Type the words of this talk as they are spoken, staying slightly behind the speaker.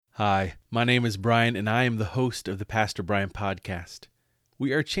Hi, my name is Brian, and I am the host of the Pastor Brian Podcast.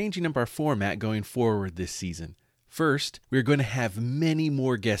 We are changing up our format going forward this season. First, we are going to have many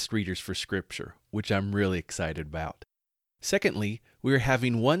more guest readers for Scripture, which I'm really excited about. Secondly, we are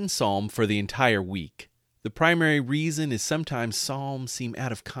having one psalm for the entire week. The primary reason is sometimes psalms seem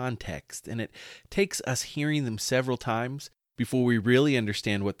out of context, and it takes us hearing them several times before we really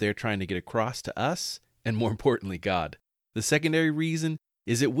understand what they're trying to get across to us, and more importantly, God. The secondary reason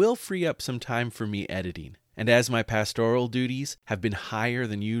is it will free up some time for me editing. And as my pastoral duties have been higher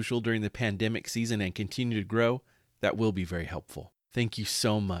than usual during the pandemic season and continue to grow, that will be very helpful. Thank you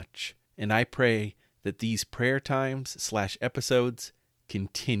so much. And I pray that these prayer times/episodes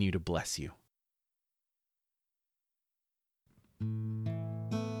continue to bless you.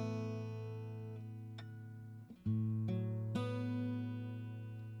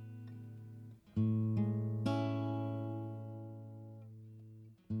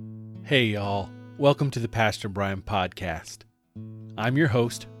 Hey y'all, welcome to the Pastor Brian Podcast. I'm your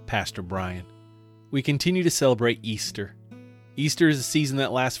host, Pastor Brian. We continue to celebrate Easter. Easter is a season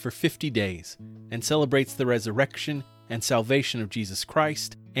that lasts for 50 days and celebrates the resurrection and salvation of Jesus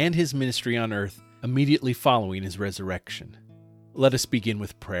Christ and his ministry on earth immediately following his resurrection. Let us begin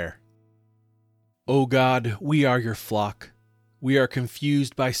with prayer. O God, we are your flock. We are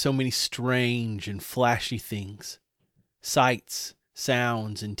confused by so many strange and flashy things, sights,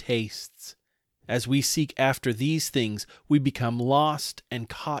 sounds, and tastes. As we seek after these things, we become lost and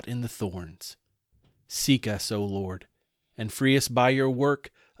caught in the thorns. Seek us, O Lord, and free us by your work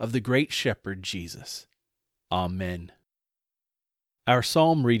of the great shepherd Jesus. Amen. Our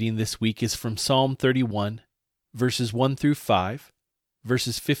psalm reading this week is from Psalm 31, verses 1 through 5,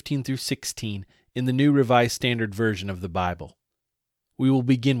 verses 15 through 16 in the New Revised Standard Version of the Bible. We will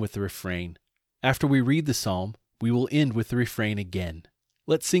begin with the refrain. After we read the psalm, we will end with the refrain again.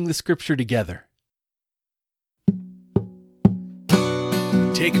 Let's sing the scripture together.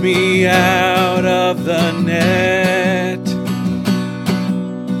 Take me out of the net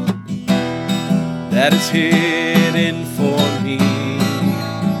that is hidden for me.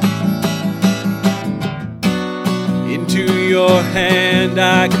 Into your hand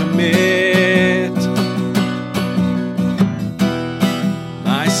I commit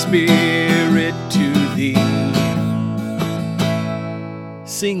my spirit to thee.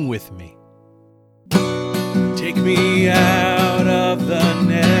 Sing with me. Take me out of the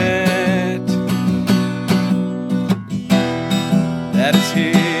net that is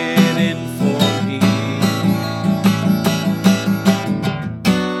hidden for me.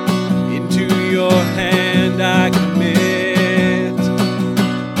 Into your hand I commit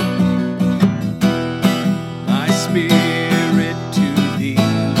my spirit to thee.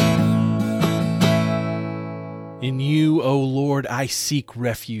 In you, O Lord, I seek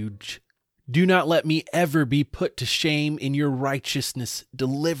refuge. Do not let me ever be put to shame. In your righteousness,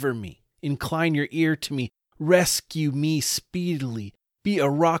 deliver me. Incline your ear to me. Rescue me speedily. Be a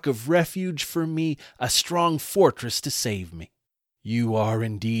rock of refuge for me, a strong fortress to save me. You are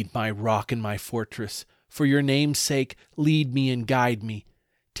indeed my rock and my fortress. For your name's sake, lead me and guide me.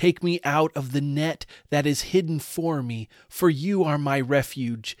 Take me out of the net that is hidden for me, for you are my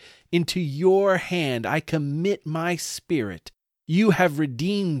refuge. Into your hand I commit my spirit. You have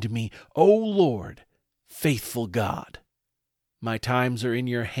redeemed me, O Lord, faithful God. My times are in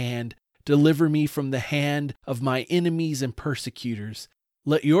your hand. Deliver me from the hand of my enemies and persecutors.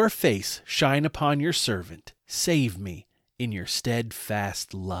 Let your face shine upon your servant. Save me in your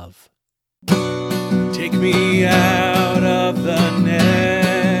steadfast love. Take me out of the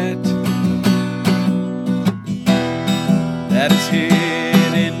net that is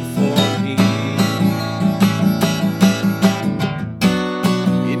hidden for me.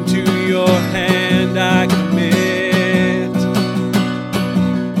 Into your hand I commit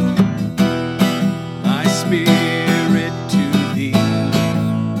my spirit to thee.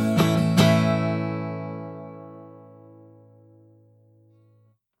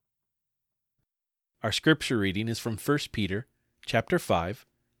 Our scripture reading is from 1 Peter chapter 5,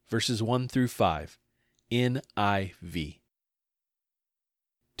 verses 1 through 5, NIV.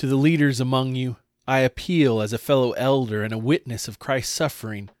 To the leaders among you, I appeal as a fellow elder and a witness of Christ's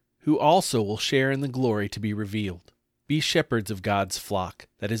suffering, who also will share in the glory to be revealed. Be shepherds of God's flock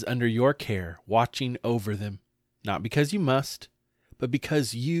that is under your care, watching over them, not because you must, but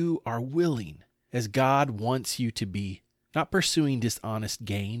because you are willing, as God wants you to be, not pursuing dishonest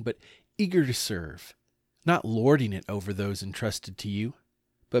gain, but eager to serve, not lording it over those entrusted to you,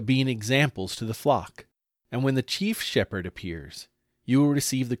 but being examples to the flock. And when the chief shepherd appears, you will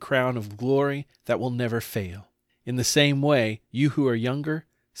receive the crown of glory that will never fail. In the same way, you who are younger,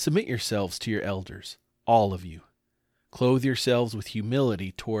 Submit yourselves to your elders, all of you. Clothe yourselves with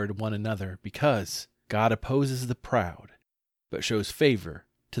humility toward one another, because God opposes the proud, but shows favor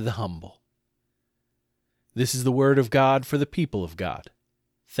to the humble. This is the word of God for the people of God.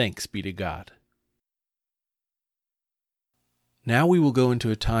 Thanks be to God. Now we will go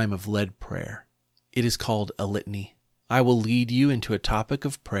into a time of led prayer. It is called a litany. I will lead you into a topic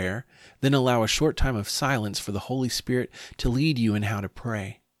of prayer, then allow a short time of silence for the Holy Spirit to lead you in how to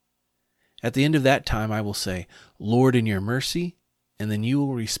pray. At the end of that time, I will say, Lord, in your mercy, and then you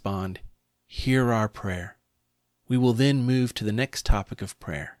will respond, hear our prayer. We will then move to the next topic of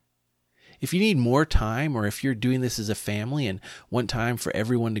prayer. If you need more time, or if you're doing this as a family and want time for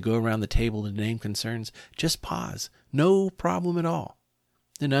everyone to go around the table to name concerns, just pause. No problem at all.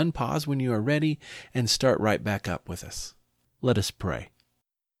 Then unpause when you are ready and start right back up with us. Let us pray.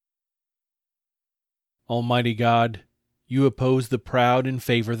 Almighty God, you oppose the proud and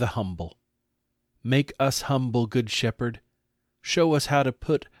favor the humble. Make us humble, Good Shepherd. Show us how to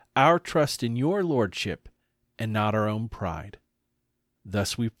put our trust in your lordship and not our own pride.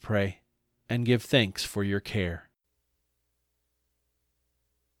 Thus we pray and give thanks for your care.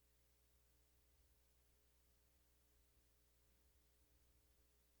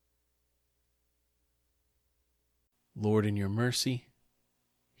 Lord, in your mercy,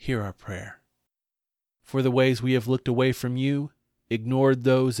 hear our prayer. For the ways we have looked away from you, ignored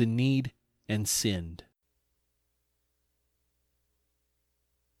those in need, and sinned.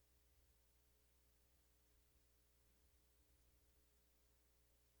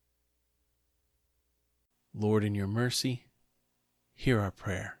 Lord, in your mercy, hear our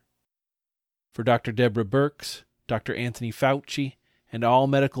prayer. For Dr. Deborah Birx, Dr. Anthony Fauci, and all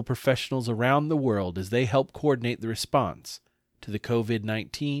medical professionals around the world as they help coordinate the response to the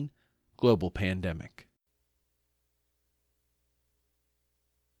COVID-19 global pandemic.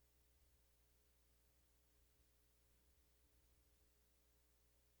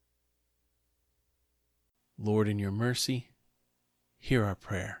 Lord, in your mercy, hear our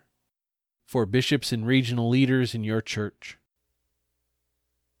prayer. For bishops and regional leaders in your church.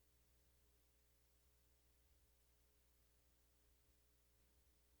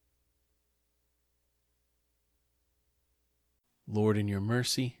 Lord, in your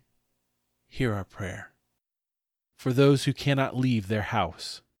mercy, hear our prayer. For those who cannot leave their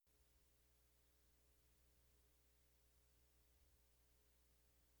house.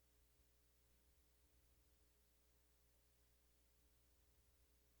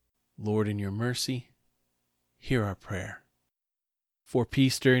 Lord, in your mercy, hear our prayer. For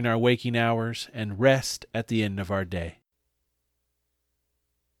peace during our waking hours and rest at the end of our day.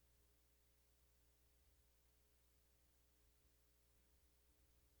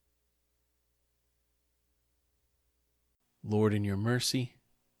 Lord, in your mercy,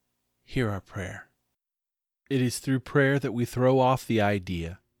 hear our prayer. It is through prayer that we throw off the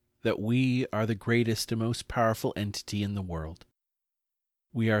idea that we are the greatest and most powerful entity in the world.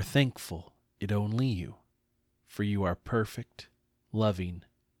 We are thankful it only you, for you are perfect, loving,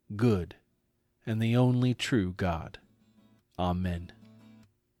 good, and the only true God. Amen.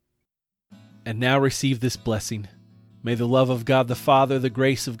 And now receive this blessing. May the love of God the Father, the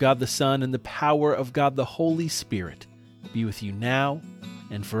grace of God the Son, and the power of God the Holy Spirit be with you now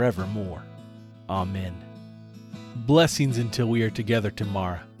and forevermore. Amen. Blessings until we are together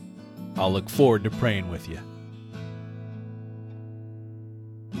tomorrow. I'll look forward to praying with you.